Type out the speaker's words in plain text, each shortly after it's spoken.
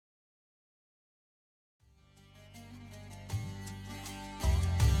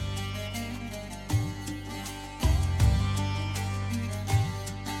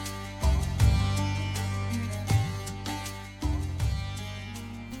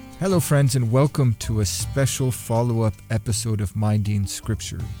Hello, friends, and welcome to a special follow-up episode of Minding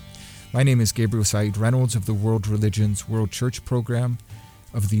Scripture. My name is Gabriel Said Reynolds of the World Religions World Church program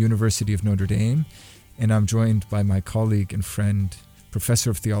of the University of Notre Dame, and I'm joined by my colleague and friend, Professor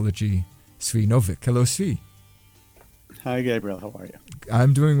of Theology, Zvi Novik. Hello, Zvi. Hi, Gabriel. How are you?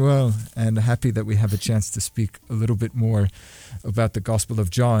 I'm doing well, and happy that we have a chance to speak a little bit more about the Gospel of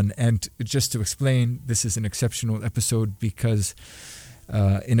John. And just to explain, this is an exceptional episode because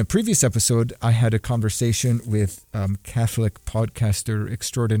in a previous episode, I had a conversation with Catholic podcaster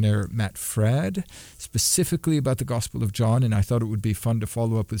extraordinaire Matt Fradd, specifically about the Gospel of John, and I thought it would be fun to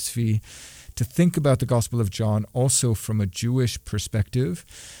follow up with Zvi to think about the Gospel of John also from a Jewish perspective.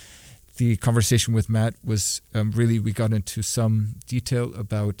 The conversation with Matt was we got into some detail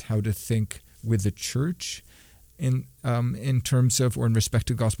about how to think with the church in terms of or in respect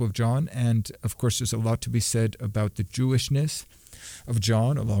to the Gospel of John, and of course there's a lot to be said about the Jewishness of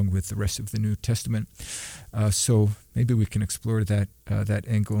John, along with the rest of the New Testament. So maybe we can explore that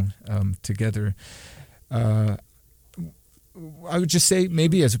angle together. I would just say,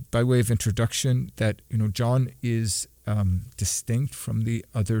 maybe as by way of introduction, that John is distinct from the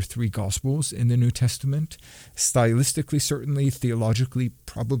other three Gospels in the New Testament, stylistically certainly, theologically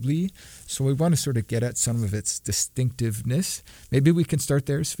probably. So we want to sort of get at some of its distinctiveness. Maybe we can start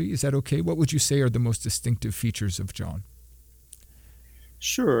there, Zvi. Is that okay? What would you say are the most distinctive features of John?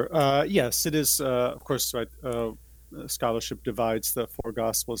 Sure. Yes, it is, of course, right. Scholarship divides the four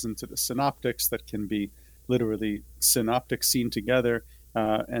Gospels into the synoptics that can be literally synoptic seen together,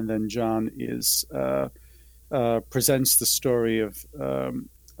 and then John is presents the story of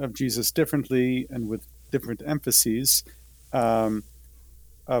Jesus differently and with different emphases. One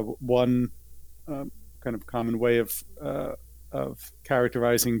kind of common way of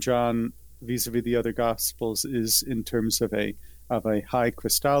characterizing John vis-a-vis the other Gospels is in terms of a high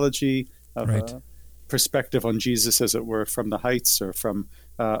Christology, of a perspective on Jesus, as it were, from the heights or from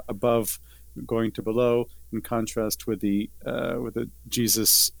above going to below, in contrast with the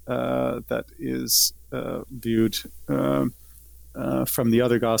Jesus that is viewed from the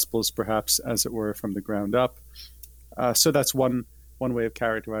other Gospels, perhaps, as it were, from the ground up. So that's one way of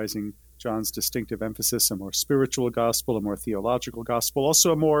characterizing John's distinctive emphasis: a more spiritual gospel, a more theological gospel,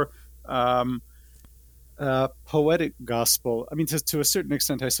 also a more poetic gospel. I mean, to a certain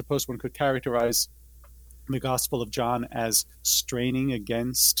extent, I suppose one could characterize the Gospel of John as straining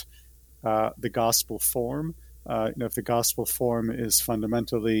against the gospel form. If the gospel form is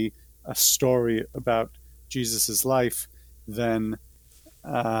fundamentally a story about Jesus's life, then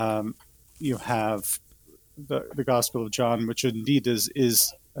you have the Gospel of John, which indeed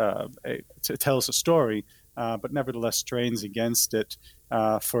tells a story, but nevertheless strains against it.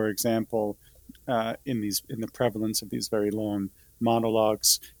 For example, in the prevalence of these very long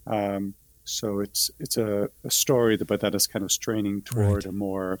monologues. So it's a story, but that is kind of straining toward a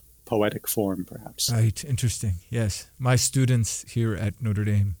more poetic form, perhaps. Right. Interesting. Yes. My students here at Notre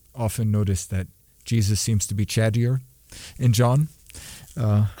Dame often notice that Jesus seems to be chattier in John.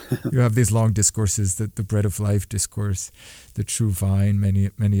 You have these long discourses, the bread of life discourse, the true vine,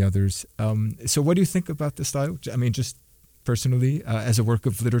 many others. So what do you think about the style? I mean, just personally, as a work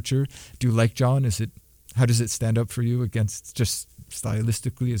of literature, do you like John? How does it stand up for you against just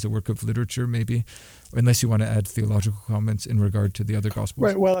stylistically as a work of literature, maybe, unless you want to add theological comments in regard to the other Gospels?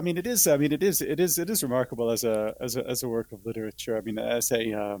 Right. Well, I mean, it is remarkable as a work of literature. I mean, as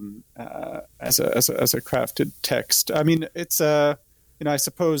a crafted text. I mean, it's I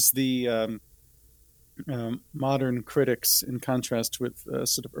suppose the modern critics, in contrast with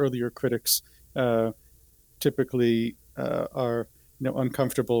sort of earlier critics, typically are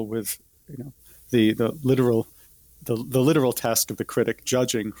uncomfortable with the literal task of the critic,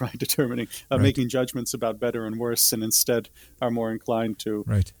 judging, right, determining, making judgments about better and worse, and instead are more inclined to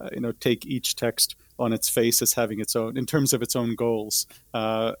take each text on its face as having its own, in terms of its own goals,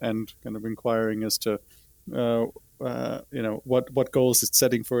 and kind of inquiring as to what goals it's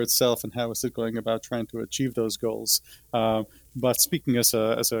setting for itself and how is it going about trying to achieve those goals. But speaking as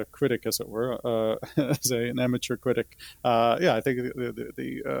a critic, as it were, as an amateur critic, I think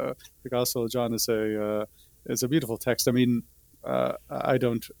the Gospel of John is a beautiful text. I mean, I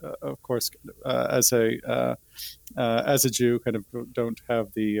don't, of course, as a Jew, kind of don't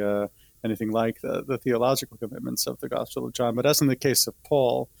have the anything like the theological commitments of the Gospel of John. But as in the case of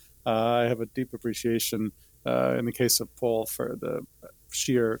Paul, I have a deep appreciation in the case of Paul for the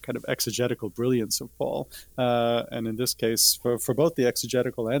sheer kind of exegetical brilliance of Paul, and in this case for both the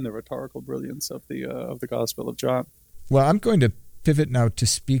exegetical and the rhetorical brilliance of the Gospel of John. Well, I'm going to pivot now to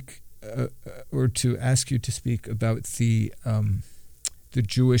speak or to ask you to speak about the the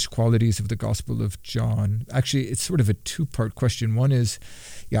Jewish qualities of the Gospel of John. Actually, it's sort of a two-part question. One is,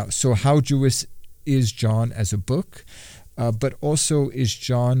 so how Jewish is John as a book? But also, is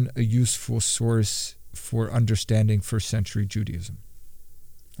John a useful source for understanding first century Judaism?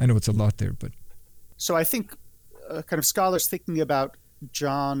 I know it's a lot there, but... So I think kind of scholars thinking about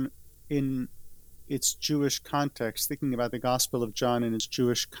John in its Jewish context, thinking about the Gospel of John in its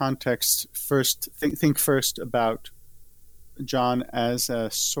Jewish context, think first about John as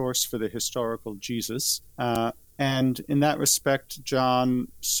a source for the historical Jesus. And in that respect, John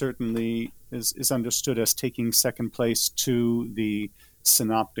certainly is understood as taking second place to the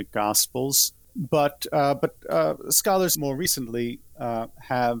Synoptic Gospels. But scholars more recently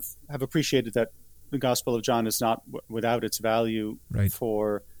have appreciated that the Gospel of John is not without its value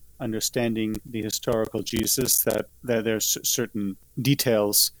for understanding the historical Jesus, that there's certain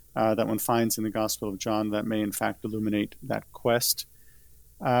details that one finds in the Gospel of John that may in fact illuminate that quest.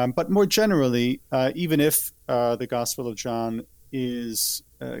 But more generally, even if the Gospel of John is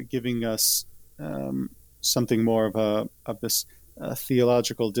giving us something more of this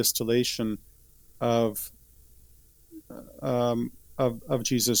theological distillation of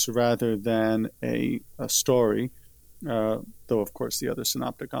Jesus rather than a story, though of course the other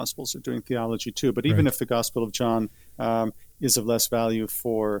synoptic gospels are doing theology too. But even if the Gospel of John is of less value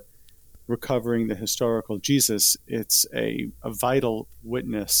for recovering the historical Jesus, it's a vital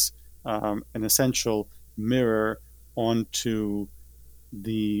witness, an essential mirror onto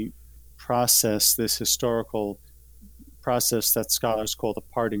the process, this historical process that scholars call the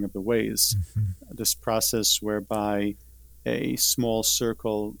parting of the ways. This process whereby a small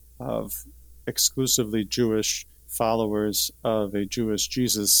circle of exclusively Jewish followers of a Jewish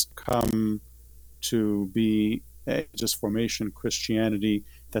Jesus come to be a just formation Christianity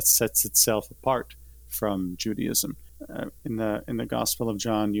that sets itself apart from Judaism. In the Gospel of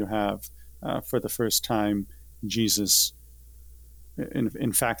John, you have for the first time Jesus,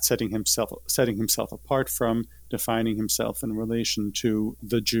 in fact, setting himself apart from, defining himself in relation to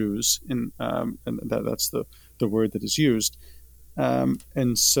the Jews, and that's the word that is used.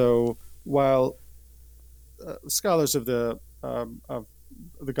 And so, while scholars of the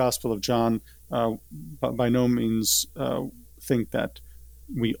Gospel of John by no means think that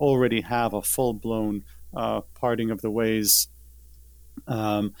we already have a full-blown parting of the ways,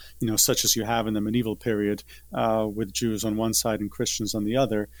 such as you have in the medieval period, with Jews on one side and Christians on the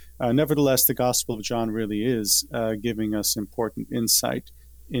other. Nevertheless, the Gospel of John really is giving us important insight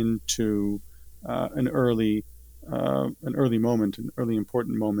into an early moment, an early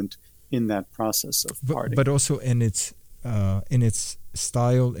important moment in that process of parting. But also in its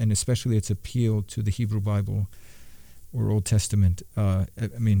style and especially its appeal to the Hebrew Bible or Old Testament.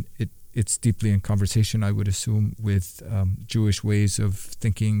 It's deeply in conversation, I would assume, with Jewish ways of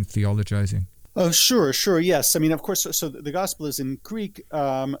thinking, theologizing. Oh, sure, yes. Of course. So the gospel is in Greek,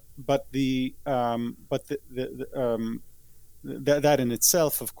 but that in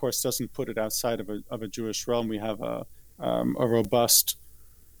itself, of course, doesn't put it outside of a Jewish realm. We have a robust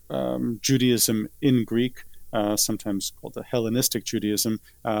Judaism in Greek, sometimes called the Hellenistic Judaism,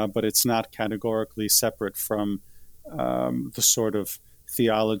 but it's not categorically separate from the sort of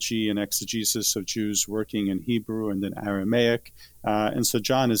theology and exegesis of Jews working in Hebrew and then Aramaic. And so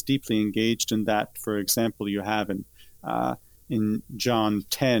John is deeply engaged in that. For example, you have in John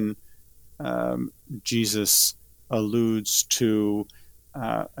 10, Jesus alludes to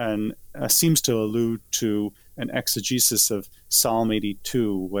and seems to allude to an exegesis of Psalm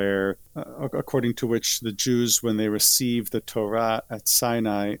 82, where, according to which the Jews, when they receive the Torah at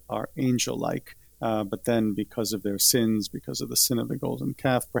Sinai, are angel-like. But then because of their sins, because of the sin of the golden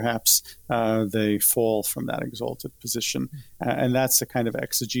calf, perhaps they fall from that exalted position. And that's the kind of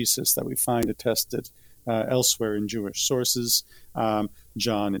exegesis that we find attested elsewhere in Jewish sources.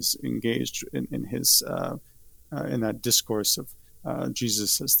 John is engaged in his in that discourse of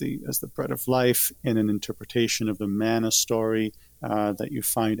Jesus as the bread of life, in an interpretation of the manna story that you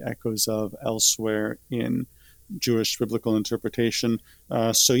find echoes of elsewhere in Jewish biblical interpretation.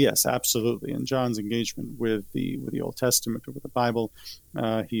 So yes, absolutely. In John's engagement with the Old Testament or with the Bible,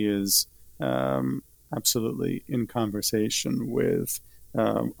 he is absolutely in conversation with,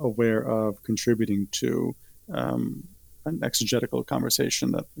 aware of, contributing to an exegetical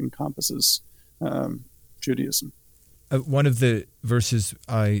conversation that encompasses Judaism. One of the verses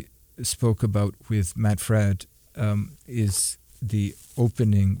I spoke about with Matt Fradd is the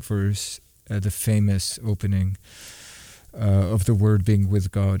opening verse, the famous opening of the Word being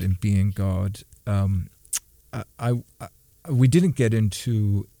with God and being God. We didn't get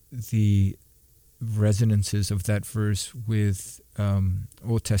into the resonances of that verse with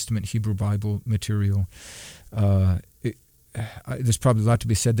Old Testament Hebrew Bible material. There's probably a lot to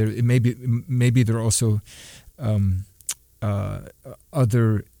be said there. Maybe there are also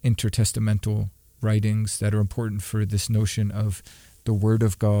other intertestamental writings that are important for this notion of the Word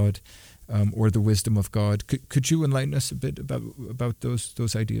of God or the wisdom of God. Could you enlighten us a bit about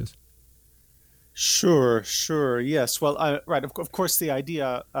those ideas? Sure. Yes. Well, right. Of course, the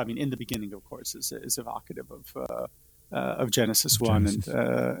idea. I mean, in the beginning, of course, is evocative of Genesis 1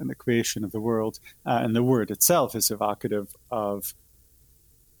 and the creation of the world, and the word itself is evocative of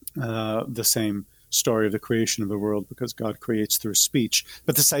the same story of the creation of the world, because God creates through speech.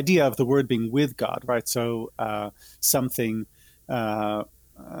 But this idea of the word being with God, right? So something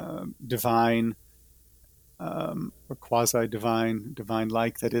divine. Or quasi-divine,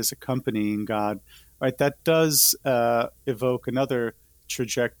 divine-like, that is accompanying God, right? That does evoke another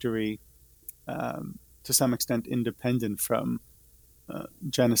trajectory, to some extent independent from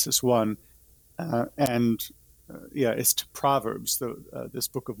Genesis 1, it's to Proverbs, this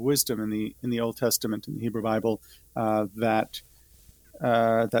book of wisdom in the Old Testament, in the Hebrew Bible, that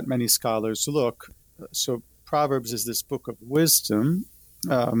many scholars look. So Proverbs is this book of wisdom,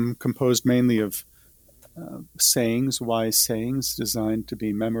 composed mainly of sayings, wise sayings, designed to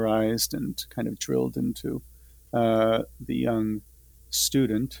be memorized and kind of drilled into the young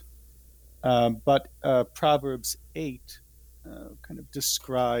student. But Proverbs 8 kind of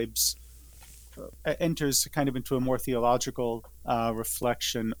describes, enters kind of into a more theological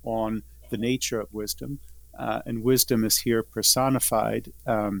reflection on the nature of wisdom. And wisdom is here personified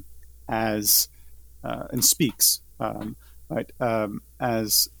as, and speaks, right,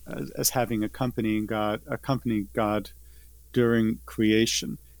 as having accompanied God during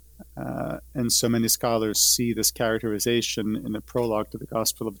creation. And so many scholars see this characterization in the prologue to the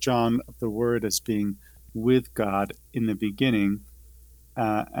Gospel of John of the Word as being with God in the beginning,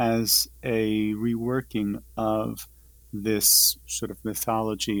 as a reworking of this sort of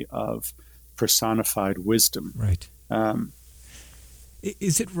mythology of personified wisdom. Right.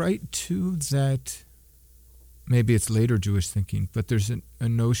 Is it right, too, that maybe it's later Jewish thinking, but there's a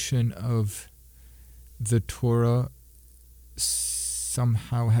notion of the Torah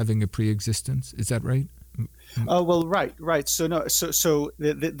somehow having a pre-existence? Is that right? Oh, well, right. So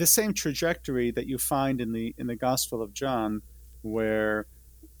the same trajectory that you find in the Gospel of John, where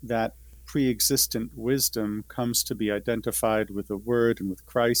that pre-existent wisdom comes to be identified with the Word and with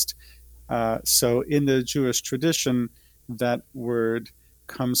Christ. So in the Jewish tradition, that word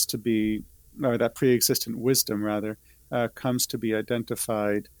comes to be, or that pre-existent wisdom, rather, comes to be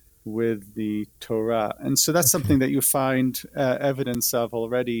identified with the Torah. And so that's something that you find evidence of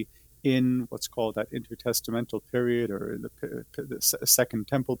already in what's called that intertestamental period, or the Second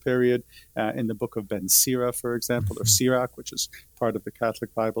Temple period, in the book of Ben Sirach, for example, or Sirach, which is part of the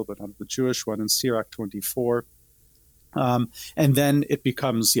Catholic Bible but not the Jewish one, in Sirach 24. And then it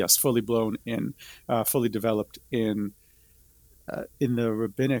becomes, fully blown in, fully developed in the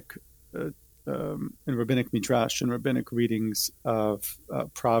rabbinic midrash and rabbinic readings of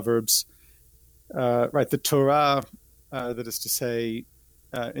Proverbs. The Torah, that is to say,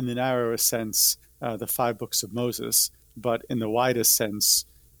 in the narrower sense, the 5 books of Moses, but in the widest sense,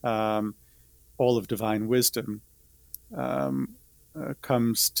 all of divine wisdom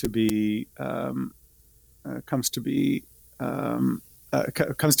comes to be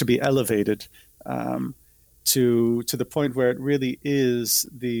elevated to the point where it really is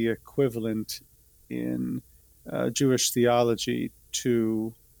the equivalent in Jewish theology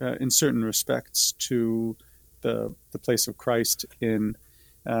to, in certain respects, to the place of Christ in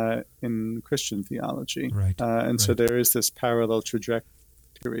Christian theology. Right. So there is this parallel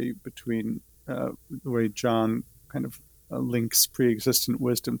trajectory between the way John kind of links pre-existent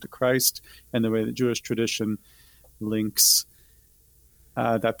wisdom to Christ, and the way the Jewish tradition links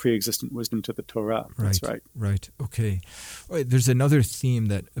that pre-existent wisdom to the Torah. That's right. Right. Okay. All right. There's another theme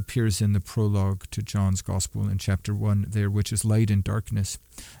that appears in the prologue to John's Gospel in chapter 1 there, which is light and darkness.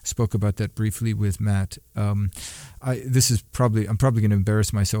 I spoke about that briefly with Matt. I'm probably going to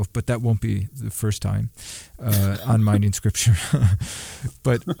embarrass myself, but that won't be the first time on Minding Scripture.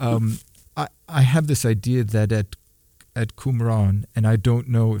 But I have this idea that at Qumran, and I don't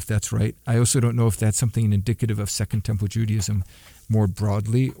know if that's right. I also don't know if that's something indicative of Second Temple Judaism more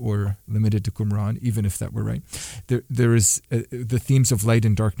broadly or limited to Qumran, even if that were right. There is the themes of light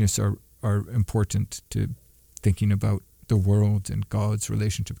and darkness are important to thinking about the world and God's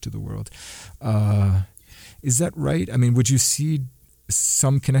relationship to the world. Is that right? I mean, would you see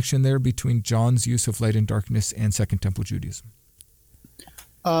some connection there between John's use of light and darkness and Second Temple Judaism?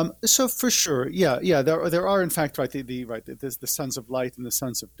 So for sure, yeah, there are in fact right the sons of light and the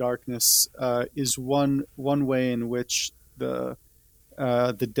sons of darkness is one way in which the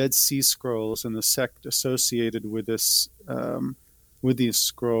Dead Sea Scrolls and the sect associated with this with these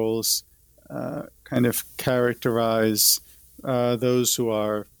scrolls kind of characterize those who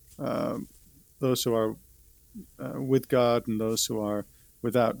are uh, with God and those who are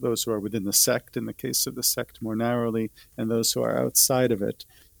without, those who are within the sect, in the case of the sect more narrowly, and those who are outside of it.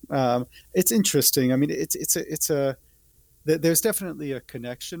 It's interesting. I mean, there's definitely a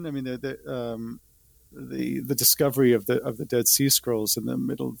connection. I mean, the discovery of the Dead Sea Scrolls in the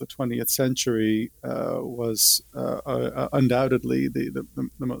middle of the 20th century was undoubtedly the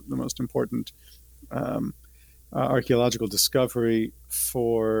most important archaeological discovery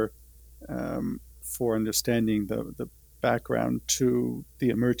for understanding the background to the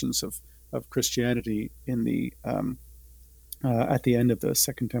emergence of Christianity in the at the end of the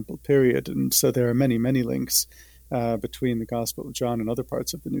Second Temple period. And so there are many links between the Gospel of John and other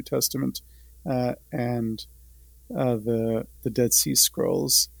parts of the New Testament and the Dead Sea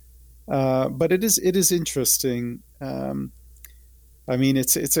Scrolls. But it is interesting. I mean,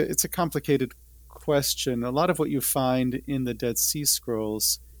 it's a complicated question. A lot of what you find in the Dead Sea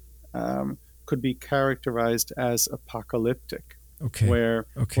Scrolls could be characterized as apocalyptic, where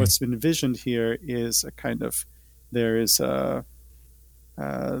what's been envisioned here is a kind of there's a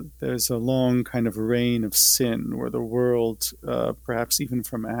long kind of reign of sin where the world, perhaps even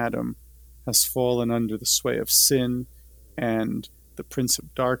from Adam, has fallen under the sway of sin and the prince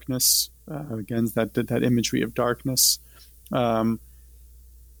of darkness. Again, that imagery of darkness, but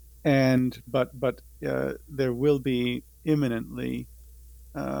there will be imminently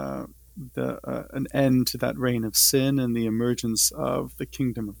an end to that reign of sin and the emergence of the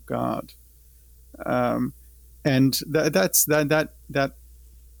kingdom of God. And that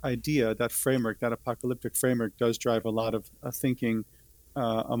idea, that framework, that apocalyptic framework, does drive a lot of thinking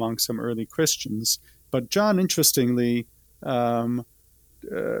among some early Christians. But John, interestingly, that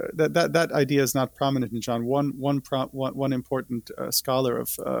idea is not prominent in John. One important scholar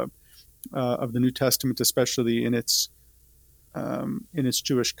of the New Testament, especially in its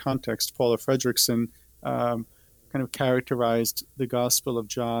Jewish context, Paula Fredrickson, kind of characterized the Gospel of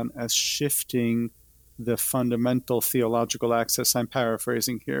John as shifting the fundamental theological axis. I'm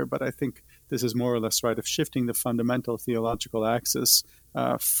paraphrasing here, but I think this is more or less right, of shifting the fundamental theological axis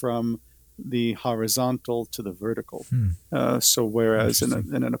from the horizontal to the vertical. So whereas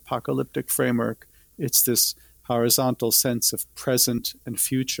in an apocalyptic framework, it's this horizontal sense of present and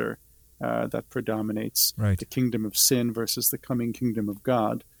future that predominates, the kingdom of sin versus the coming kingdom of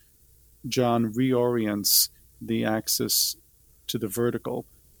God. John reorients the axis to the vertical,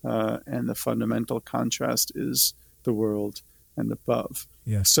 and the fundamental contrast is the world and above.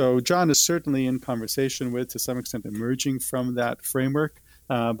 Yes. So John is certainly in conversation with, to some extent, emerging from that framework,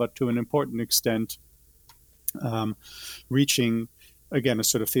 but to an important extent, reaching, again, a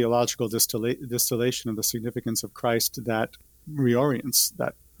sort of theological distillation of the significance of Christ that reorients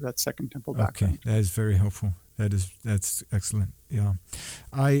that Second Temple background. Okay, that is very helpful. That's excellent. Yeah,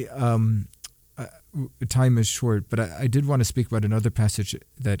 time is short, but I did want to speak about another passage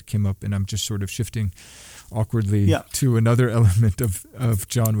that came up, and I'm just sort of shifting awkwardly to another element of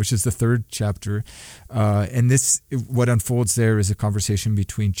John, which is the third chapter. And what unfolds there is a conversation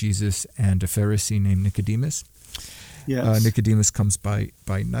between Jesus and a Pharisee named Nicodemus. Yes. Nicodemus comes by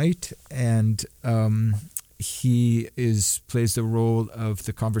night, and he plays the role of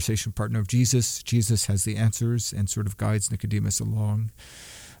the conversation partner of Jesus. Jesus has the answers and sort of guides Nicodemus along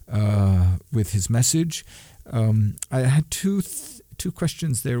with his message. I had two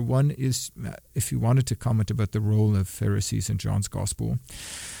questions there. One is if you wanted to comment about the role of Pharisees in John's Gospel.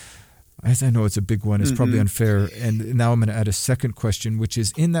 As I know it's a big one, it's probably unfair. And now I'm going to add a second question, which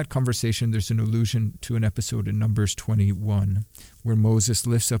is in that conversation, there's an allusion to an episode in Numbers 21 where Moses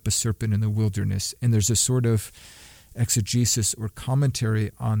lifts up a serpent in the wilderness. And there's a sort of exegesis or commentary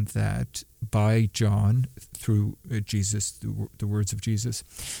on that by John through Jesus, the words of Jesus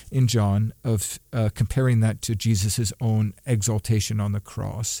in John, of comparing that to Jesus's own exaltation on the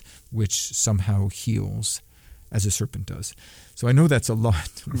cross, which somehow heals as a serpent does. So I know that's a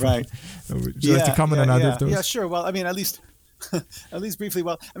lot. Right. Would you like to comment on either of those? Yeah, sure. Well, I mean, at least briefly.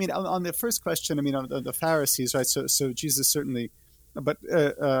 Well, I mean, on the first question, I mean, on the Pharisees, right? So Jesus certainly, but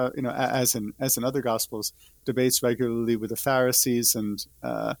as in other Gospels, debates regularly with the Pharisees, and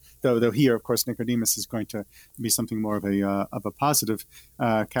though here, of course, Nicodemus is going to be something more of a positive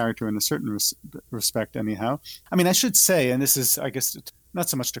character in a certain respect, anyhow. I mean, I should say, and this is, I guess, not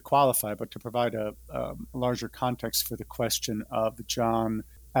so much to qualify, but to provide a larger context for the question of John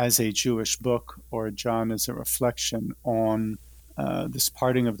as a Jewish book, or John as a reflection on this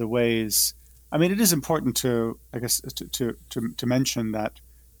parting of the ways. I mean, it is important to, I guess, to mention that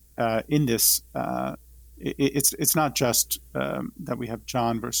in this, it's not just that we have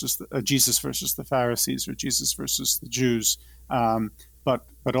John versus Jesus versus the Pharisees, or Jesus versus the Jews,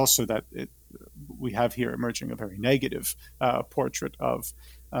 but also that we have here emerging a very negative portrait of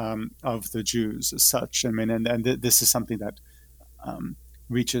the Jews as such. I mean, and this is something that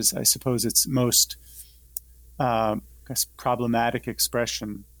reaches, I suppose, its most problematic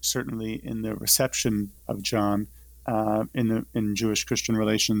expression, certainly in the reception of John in Jewish Christian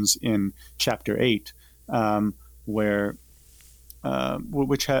relations in chapter 8, where a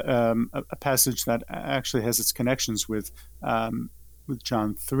passage that actually has its connections with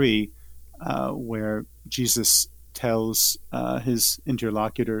John 3, where Jesus tells his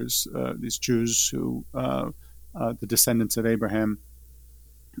interlocutors, these Jews who the descendants of Abraham.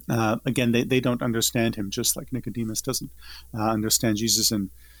 Again, they don't understand him, just like Nicodemus doesn't understand Jesus in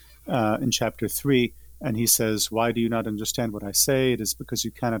chapter 3. And he says, "Why do you not understand what I say? It is because you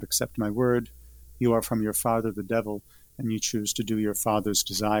cannot accept my word. You are from your father, the devil, and you choose to do your father's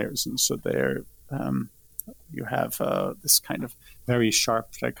desires." And so there you have this kind of very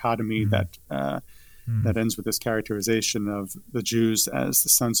sharp dichotomy that ends with this characterization of the Jews as the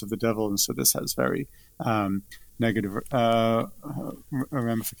sons of the devil. And so this has very negative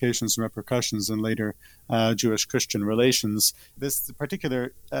ramifications and repercussions in later Jewish-Christian relations. This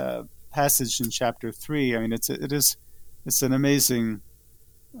particular passage in chapter 3, I mean, it's an amazing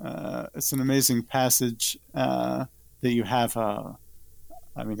passage that you have. I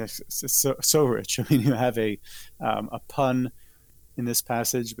mean, it's so rich. I mean, you have a pun in this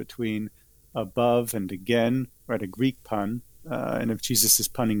passage between above and again, right? A Greek pun, and if Jesus is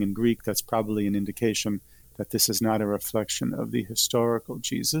punning in Greek, that's probably an indication that this is not a reflection of the historical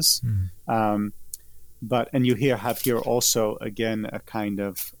Jesus. And you have here also, again, a kind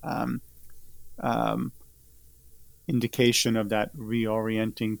of indication of that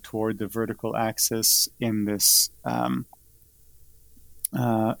reorienting toward the vertical axis in this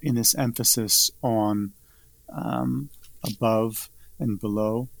emphasis on above and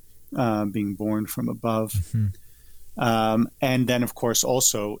below, being born from above. And then, of course,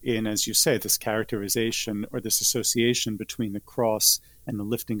 also in, as you say, this characterization or this association between the cross and the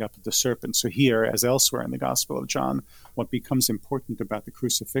lifting up of the serpent. So here, as elsewhere in the Gospel of John, what becomes important about the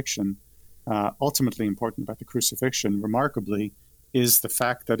crucifixion, ultimately important about the crucifixion, remarkably, is the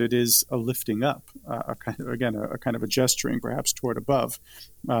fact that it is a lifting up, a kind of a gesturing, perhaps toward above,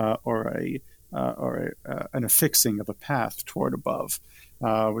 or an affixing of a path toward above.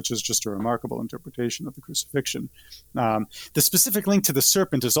 Which is just a remarkable interpretation of the crucifixion. The specific link to the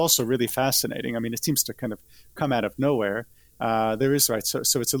serpent is also really fascinating. I mean, it seems to kind of come out of nowhere. There is, right, so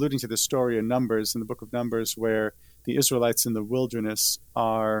it's alluding to the story in Numbers, in the book of Numbers, where the Israelites in the wilderness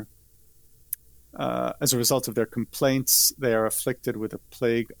are, as a result of their complaints, they are afflicted with a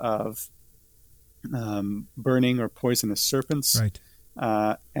plague of burning or poisonous serpents. Right.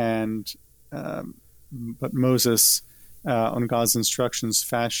 But Moses, on God's instructions,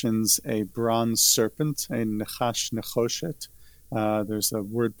 fashions a bronze serpent, a nechash nechoshet. There's a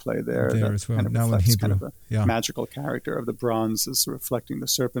wordplay there as well. Kind of now reflects in Hebrew, kind of a magical character of the bronze as reflecting the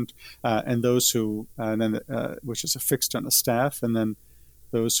serpent, and those who, which is affixed on a staff, and then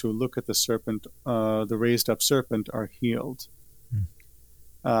those who look at the serpent, the raised up serpent, are healed.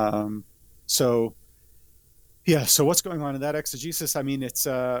 So what's going on in that exegesis? I mean, it's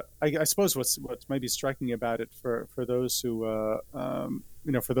I suppose what's maybe striking about it for those who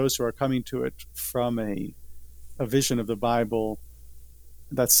for those who are coming to it from a vision of the Bible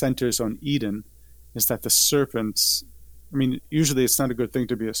that centers on Eden, is that the serpents. I mean, usually it's not a good thing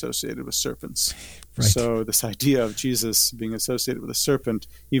to be associated with serpents. Right. So this idea of Jesus being associated with a serpent,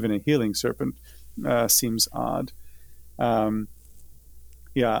 even a healing serpent, seems odd. I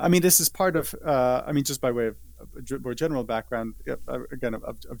mean, this is part of. Just by way of more general background, again,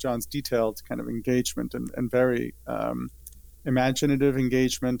 of John's detailed kind of engagement and very imaginative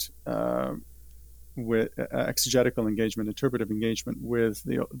engagement with exegetical engagement, interpretive engagement with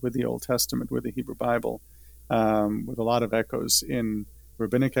the Old Testament, with the Hebrew Bible, with a lot of echoes in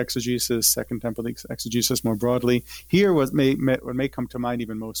rabbinic exegesis, Second Temple exegesis more broadly. Here, what may come to mind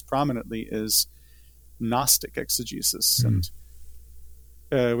even most prominently is Gnostic exegesis, and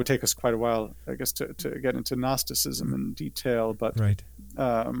it would take us quite a while, I guess, to get into Gnosticism in detail. But right.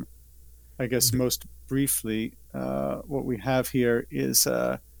 I guess most briefly, what we have here is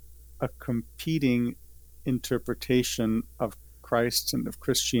a competing interpretation of Christ and of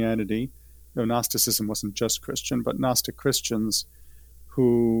Christianity, though Gnosticism wasn't just Christian, but Gnostic Christians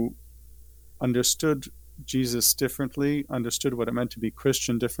who understood Jesus differently, understood what it meant to be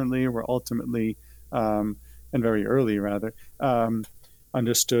Christian differently, were ultimately, and very early rather,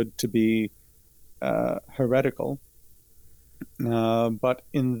 understood to be heretical. But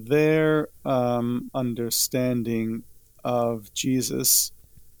in their understanding of Jesus,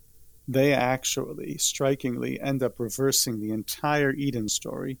 they actually strikingly end up reversing the entire Eden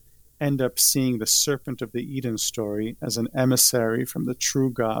story, end up seeing the serpent of the Eden story as an emissary from the true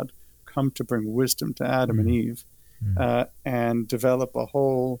God, come to bring wisdom to Adam and Eve, and develop a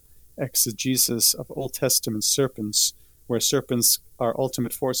whole exegesis of Old Testament serpents, where serpents are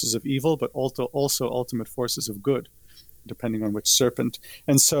ultimate forces of evil, but also ultimate forces of good, depending on which serpent.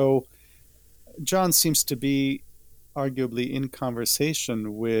 And so John seems to be arguably in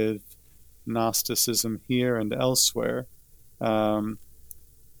conversation with Gnosticism here and elsewhere, and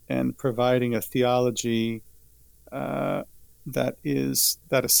providing a theology that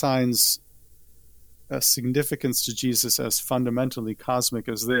assigns a significance to Jesus as fundamentally cosmic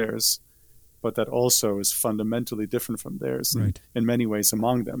as theirs, but that also is fundamentally different from theirs, right, in many ways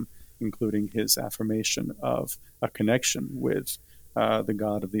among them, including his affirmation of a connection with the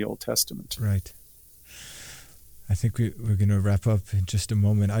God of the Old Testament. Right. I think we're going to wrap up in just a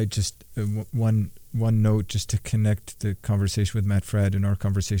moment. I just one note just to connect the conversation with Matt Fradd and our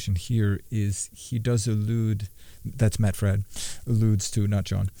conversation here is he does allude, that's Matt Fradd, alludes to, not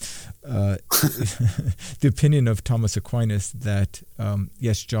John, the opinion of Thomas Aquinas that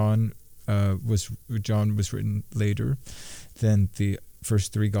yes, John was written later than the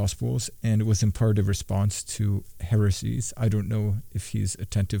first three Gospels, and it was in part a response to heresies. I don't know if he's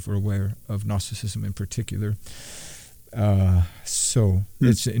attentive or aware of Gnosticism in particular. So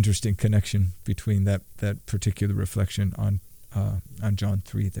it's an interesting connection between that particular reflection on John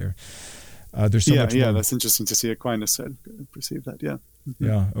 3 there. There's so much more. That's interesting to see Aquinas perceive that, yeah. Mm-hmm.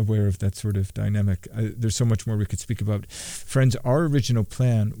 Yeah, aware of that sort of dynamic. There's so much more we could speak about. Friends, our original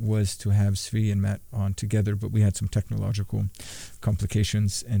plan was to have Svi and Matt on together, but we had some technological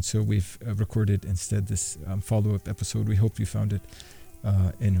complications, and so we've recorded instead this follow-up episode. We hope you found it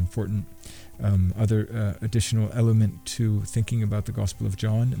an important other additional element to thinking about the Gospel of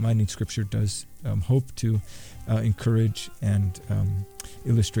John. Minding Scripture does hope to encourage and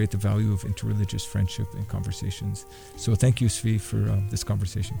illustrate the value of interreligious friendship and conversations. So thank you, Svi, for this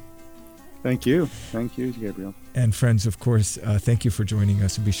conversation. Thank you. Thank you, Gabriel. And friends, of course, thank you for joining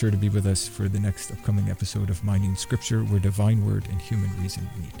us, and be sure to be with us for the next upcoming episode of Minding Scripture, where divine word and human reason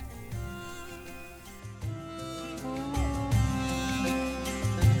meet.